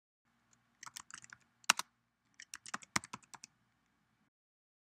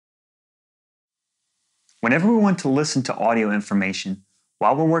Whenever we want to listen to audio information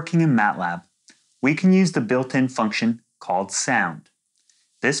while we're working in Matlab, we can use the built-in function called sound.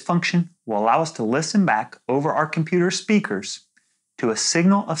 This function will allow us to listen back over our computer speakers to a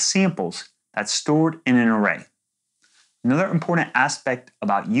signal of samples that's stored in an array. Another important aspect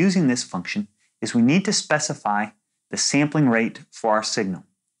about using this function is we need to specify the sampling rate for our signal.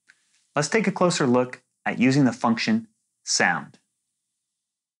 Let's take a closer look at using the function sound.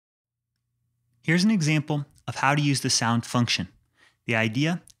 Here's an example of how to use the sound function. The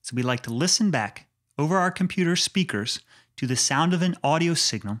idea is we'd like to listen back over our computer speakers to the sound of an audio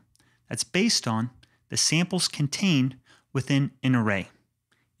signal that's based on the samples contained within an array.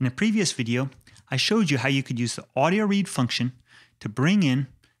 In a previous video, I showed you how you could use the audio read function to bring in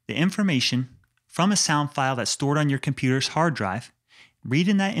the information from a sound file that's stored on your computer's hard drive, read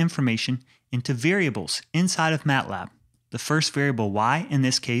in that information into variables inside of Matlab. The first variable, y, in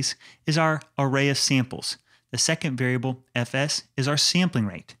this case, is our array of samples. The second variable, fs, is our sampling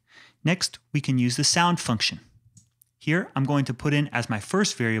rate. Next, we can use the sound function. Here, I'm going to put in as my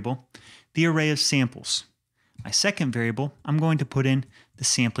first variable the array of samples. My second variable, I'm going to put in the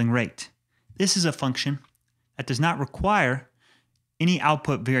sampling rate. This is a function that does not require any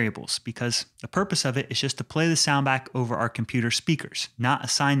output variables because the purpose of it is just to play the sound back over our computer speakers, not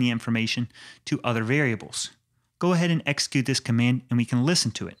assign the information to other variables. Go ahead and execute this command and we can listen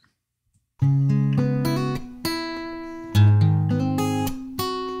to it.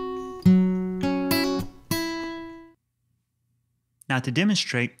 Now, to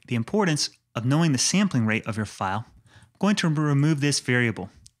demonstrate the importance of knowing the sampling rate of your file, I'm going to remove this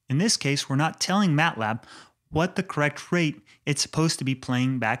variable. In this case, we're not telling Matlab what the correct rate it's supposed to be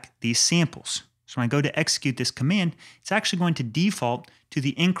playing back these samples. So when I go to execute this command, it's actually going to default to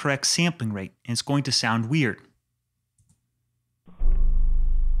the incorrect sampling rate, and it's going to sound weird.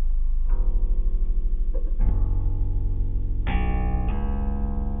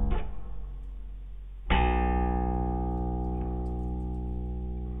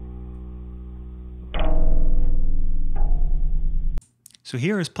 So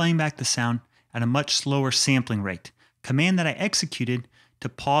here is playing back the sound at a much slower sampling rate. Command that I executed to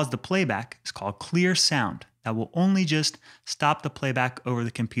pause the playback is called clear sound. That will only just stop the playback over the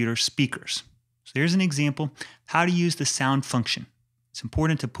computer speakers. So here's an example of how to use the sound function. It's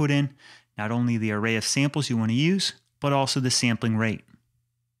important to put in not only the array of samples you want to use, but also the sampling rate.